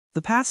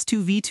The past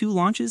two V2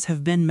 launches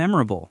have been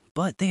memorable,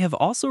 but they have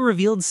also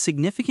revealed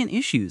significant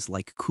issues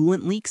like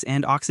coolant leaks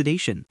and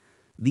oxidation.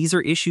 These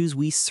are issues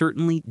we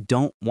certainly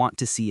don't want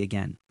to see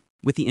again.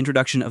 With the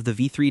introduction of the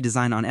V3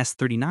 design on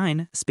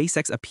S39,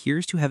 SpaceX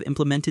appears to have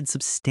implemented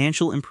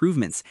substantial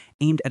improvements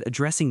aimed at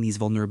addressing these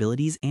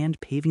vulnerabilities and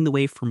paving the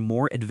way for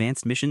more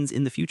advanced missions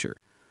in the future.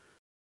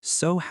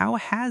 So how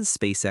has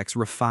SpaceX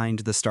refined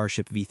the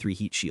Starship V3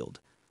 heat shield?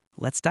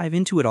 Let's dive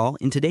into it all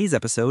in today's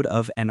episode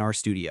of NR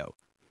Studio.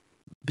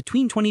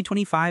 Between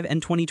 2025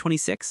 and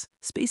 2026,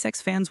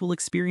 SpaceX fans will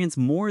experience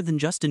more than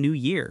just a new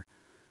year.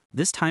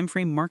 This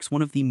timeframe marks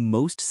one of the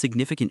most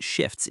significant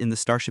shifts in the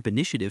Starship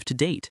initiative to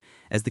date,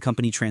 as the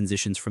company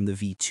transitions from the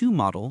V2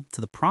 model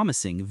to the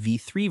promising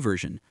V3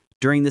 version.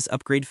 During this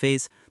upgrade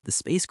phase, the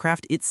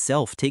spacecraft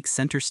itself takes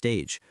center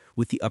stage,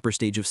 with the upper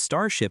stage of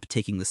Starship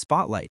taking the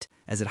spotlight,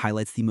 as it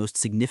highlights the most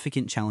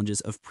significant challenges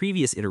of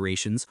previous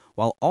iterations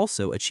while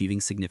also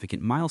achieving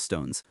significant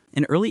milestones.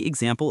 An early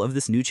example of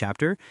this new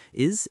chapter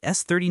is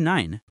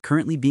S39,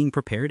 currently being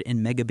prepared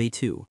in Mega Bay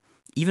 2.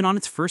 Even on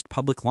its first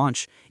public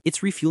launch,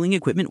 its refueling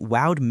equipment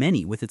wowed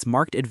many with its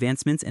marked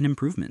advancements and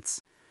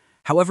improvements.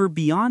 However,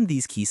 beyond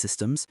these key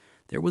systems,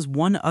 there was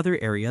one other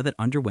area that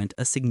underwent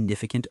a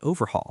significant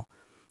overhaul.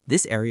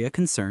 This area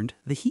concerned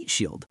the heat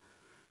shield.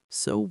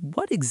 So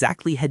what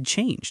exactly had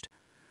changed?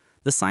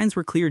 The signs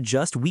were clear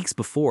just weeks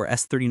before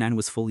S39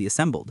 was fully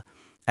assembled.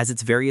 As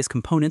its various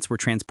components were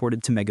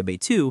transported to Mega Bay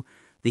 2,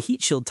 the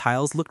heat shield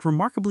tiles looked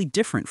remarkably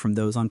different from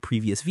those on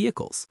previous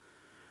vehicles.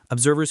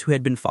 Observers who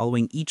had been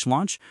following each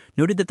launch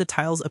noted that the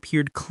tiles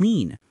appeared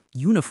clean,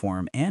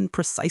 uniform, and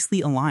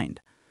precisely aligned.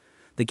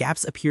 The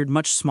gaps appeared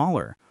much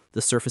smaller,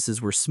 the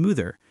surfaces were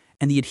smoother,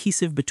 and the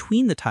adhesive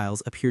between the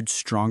tiles appeared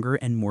stronger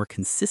and more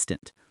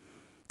consistent.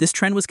 This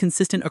trend was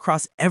consistent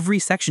across every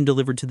section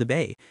delivered to the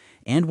bay,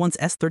 and once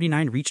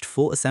S39 reached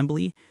full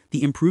assembly,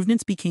 the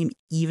improvements became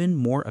even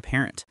more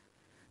apparent.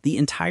 The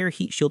entire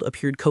heat shield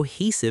appeared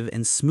cohesive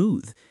and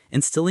smooth,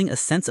 instilling a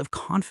sense of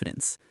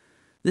confidence.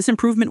 This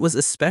improvement was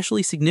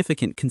especially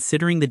significant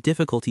considering the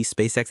difficulty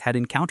SpaceX had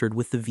encountered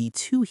with the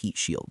V2 heat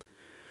shield.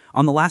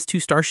 On the last two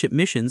Starship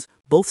missions,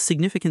 both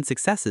significant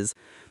successes,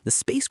 the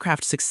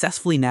spacecraft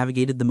successfully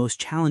navigated the most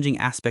challenging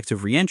aspects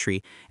of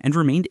reentry and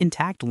remained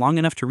intact long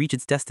enough to reach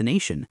its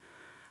destination.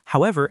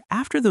 However,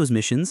 after those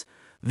missions,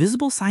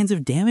 visible signs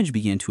of damage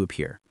began to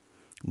appear.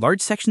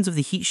 Large sections of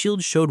the heat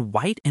shield showed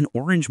white and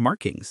orange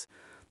markings.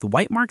 The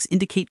white marks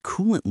indicate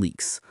coolant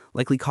leaks,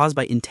 likely caused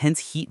by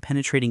intense heat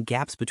penetrating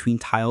gaps between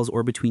tiles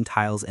or between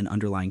tiles and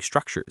underlying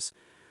structures.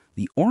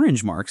 The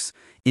orange marks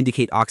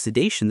indicate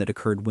oxidation that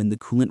occurred when the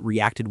coolant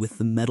reacted with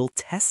the metal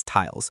test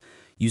tiles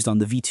used on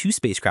the V2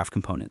 spacecraft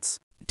components.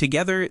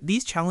 Together,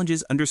 these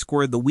challenges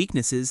underscore the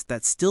weaknesses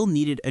that still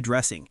needed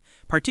addressing,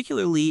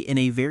 particularly in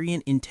a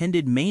variant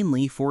intended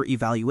mainly for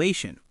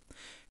evaluation.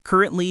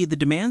 Currently, the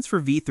demands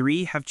for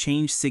V3 have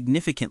changed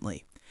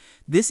significantly.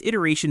 This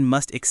iteration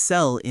must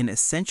excel in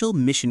essential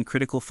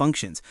mission-critical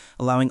functions,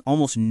 allowing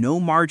almost no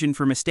margin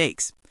for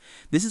mistakes.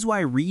 This is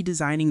why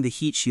redesigning the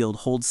heat shield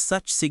holds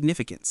such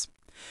significance.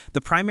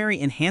 The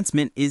primary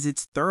enhancement is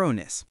its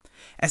thoroughness.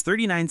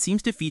 S39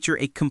 seems to feature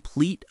a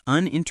complete,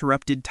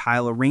 uninterrupted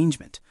tile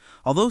arrangement.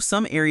 Although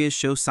some areas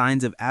show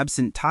signs of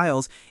absent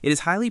tiles, it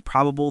is highly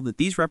probable that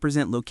these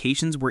represent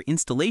locations where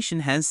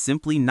installation has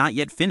simply not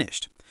yet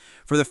finished.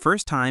 For the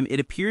first time, it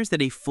appears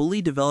that a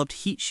fully developed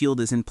heat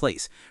shield is in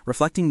place,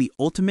 reflecting the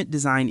ultimate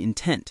design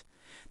intent.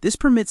 This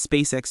permits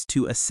SpaceX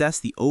to assess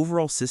the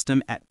overall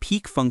system at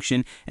peak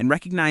function and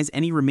recognize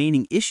any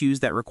remaining issues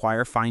that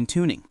require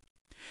fine-tuning.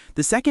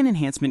 The second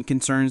enhancement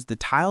concerns the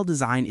tile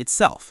design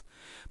itself.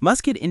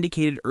 Musk had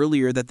indicated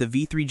earlier that the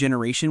V3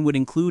 generation would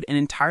include an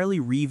entirely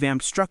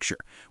revamped structure,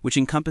 which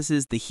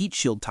encompasses the heat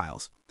shield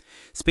tiles.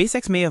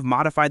 SpaceX may have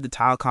modified the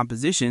tile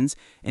compositions,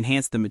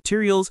 enhanced the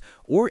materials,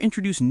 or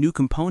introduced new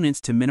components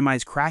to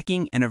minimize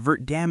cracking and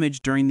avert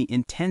damage during the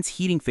intense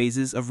heating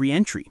phases of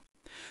reentry.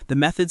 The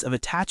methods of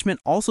attachment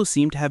also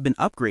seem to have been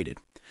upgraded.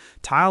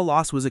 Tile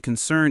loss was a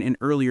concern in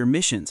earlier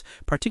missions,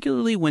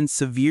 particularly when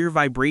severe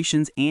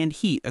vibrations and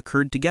heat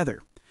occurred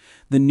together.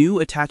 The new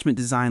attachment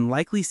design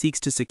likely seeks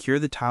to secure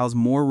the tiles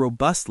more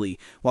robustly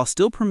while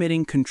still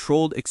permitting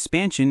controlled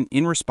expansion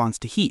in response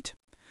to heat.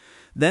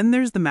 Then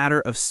there's the matter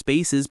of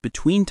spaces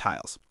between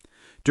tiles.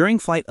 During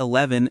Flight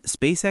 11,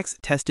 SpaceX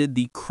tested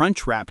the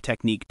crunch wrap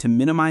technique to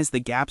minimize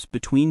the gaps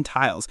between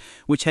tiles,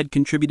 which had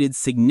contributed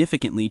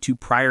significantly to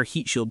prior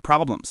heat shield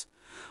problems.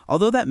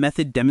 Although that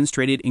method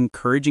demonstrated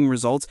encouraging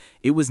results,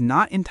 it was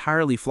not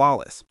entirely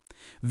flawless.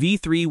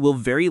 V3 will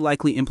very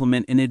likely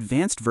implement an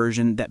advanced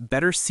version that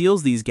better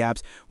seals these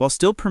gaps while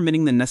still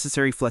permitting the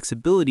necessary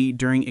flexibility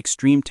during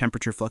extreme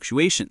temperature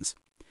fluctuations.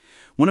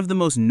 One of the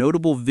most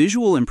notable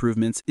visual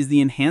improvements is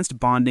the enhanced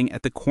bonding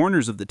at the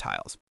corners of the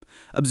tiles.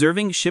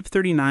 Observing Ship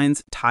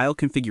 39's tile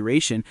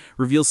configuration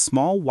reveals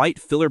small white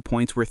filler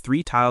points where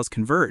three tiles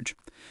converge.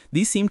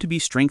 These seem to be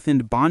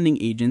strengthened bonding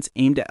agents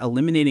aimed at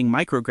eliminating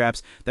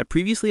microgaps that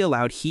previously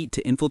allowed heat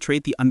to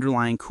infiltrate the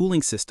underlying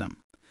cooling system.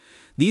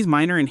 These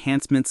minor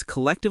enhancements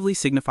collectively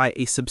signify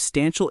a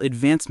substantial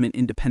advancement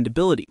in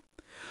dependability.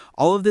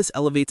 All of this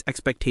elevates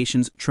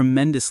expectations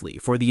tremendously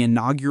for the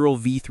inaugural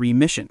V3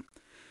 mission.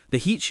 The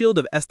heat shield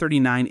of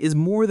S-39 is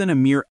more than a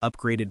mere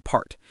upgraded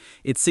part.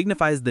 It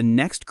signifies the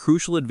next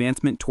crucial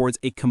advancement towards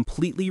a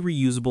completely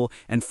reusable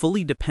and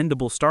fully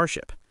dependable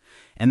Starship.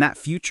 And that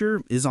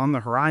future is on the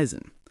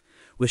horizon.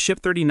 With Ship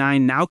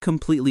 39 now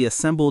completely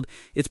assembled,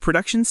 its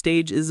production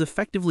stage is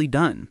effectively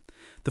done.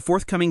 The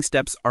forthcoming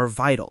steps are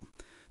vital.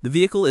 The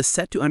vehicle is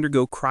set to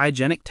undergo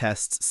cryogenic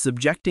tests,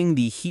 subjecting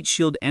the heat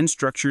shield end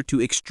structure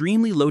to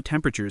extremely low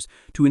temperatures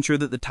to ensure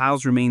that the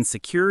tiles remain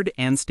secured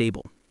and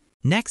stable.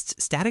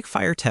 Next, static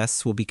fire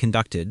tests will be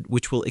conducted,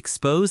 which will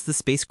expose the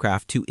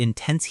spacecraft to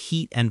intense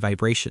heat and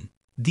vibration.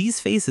 These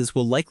phases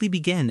will likely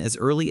begin as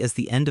early as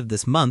the end of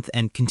this month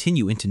and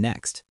continue into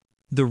next.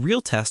 The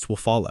real test will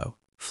follow.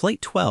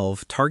 Flight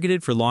 12,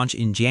 targeted for launch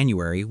in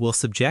January, will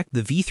subject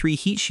the V3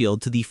 heat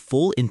shield to the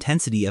full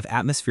intensity of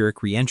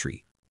atmospheric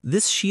reentry.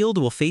 This shield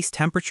will face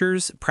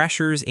temperatures,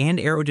 pressures, and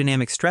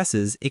aerodynamic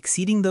stresses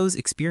exceeding those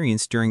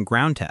experienced during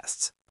ground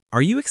tests.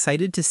 Are you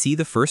excited to see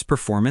the first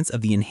performance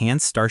of the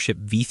enhanced Starship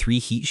V3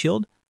 heat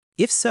shield?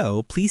 If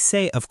so, please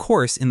say of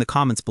course in the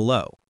comments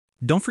below.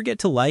 Don't forget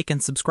to like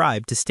and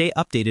subscribe to stay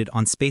updated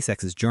on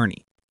SpaceX's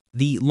journey.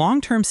 The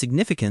long-term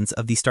significance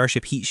of the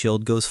Starship heat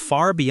shield goes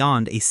far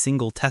beyond a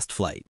single test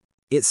flight.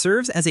 It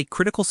serves as a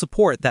critical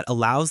support that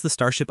allows the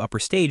Starship upper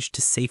stage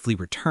to safely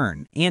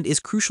return, and is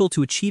crucial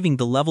to achieving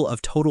the level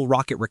of total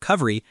rocket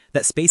recovery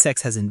that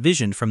SpaceX has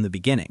envisioned from the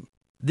beginning.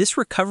 This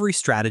recovery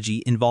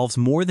strategy involves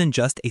more than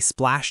just a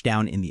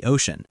splashdown in the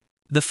ocean.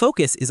 The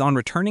focus is on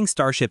returning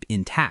Starship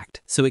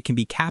intact so it can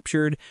be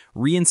captured,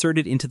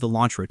 reinserted into the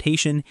launch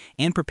rotation,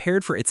 and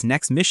prepared for its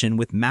next mission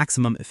with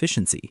maximum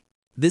efficiency.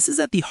 This is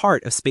at the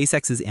heart of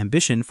SpaceX's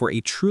ambition for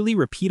a truly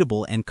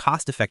repeatable and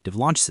cost-effective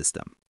launch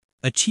system.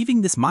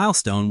 Achieving this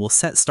milestone will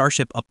set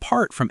Starship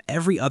apart from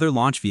every other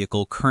launch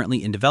vehicle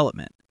currently in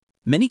development.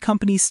 Many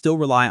companies still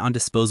rely on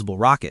disposable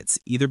rockets,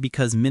 either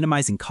because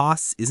minimizing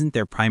costs isn't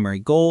their primary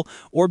goal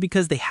or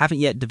because they haven't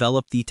yet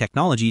developed the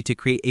technology to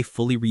create a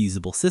fully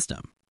reusable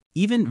system.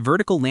 Even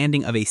vertical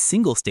landing of a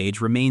single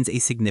stage remains a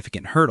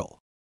significant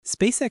hurdle.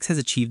 SpaceX has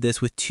achieved this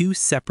with two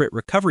separate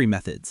recovery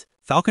methods.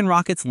 Falcon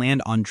rockets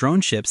land on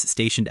drone ships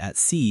stationed at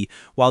sea,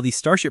 while the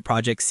Starship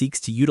project seeks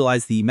to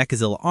utilize the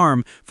Mechazilla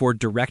arm for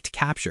direct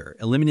capture,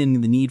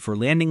 eliminating the need for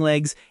landing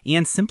legs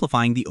and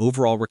simplifying the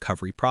overall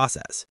recovery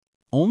process.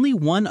 Only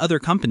one other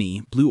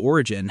company, Blue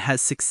Origin,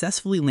 has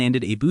successfully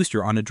landed a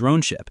booster on a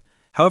drone ship.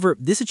 However,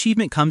 this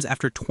achievement comes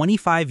after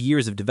 25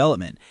 years of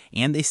development,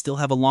 and they still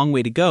have a long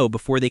way to go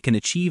before they can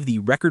achieve the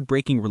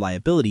record-breaking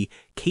reliability,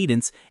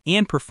 cadence,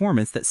 and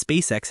performance that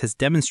SpaceX has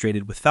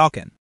demonstrated with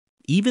Falcon.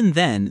 Even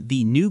then,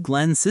 the New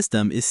Glenn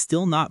system is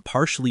still not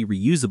partially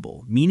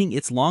reusable, meaning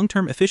its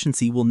long-term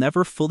efficiency will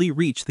never fully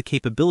reach the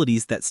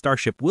capabilities that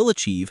Starship will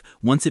achieve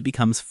once it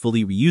becomes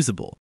fully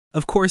reusable.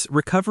 Of course,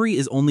 recovery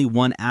is only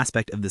one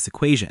aspect of this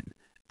equation.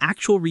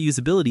 Actual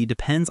reusability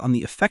depends on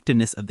the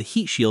effectiveness of the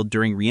heat shield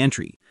during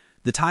reentry.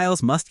 The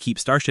tiles must keep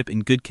Starship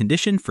in good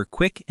condition for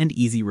quick and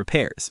easy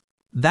repairs.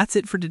 That's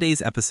it for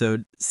today's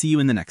episode. See you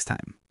in the next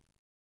time.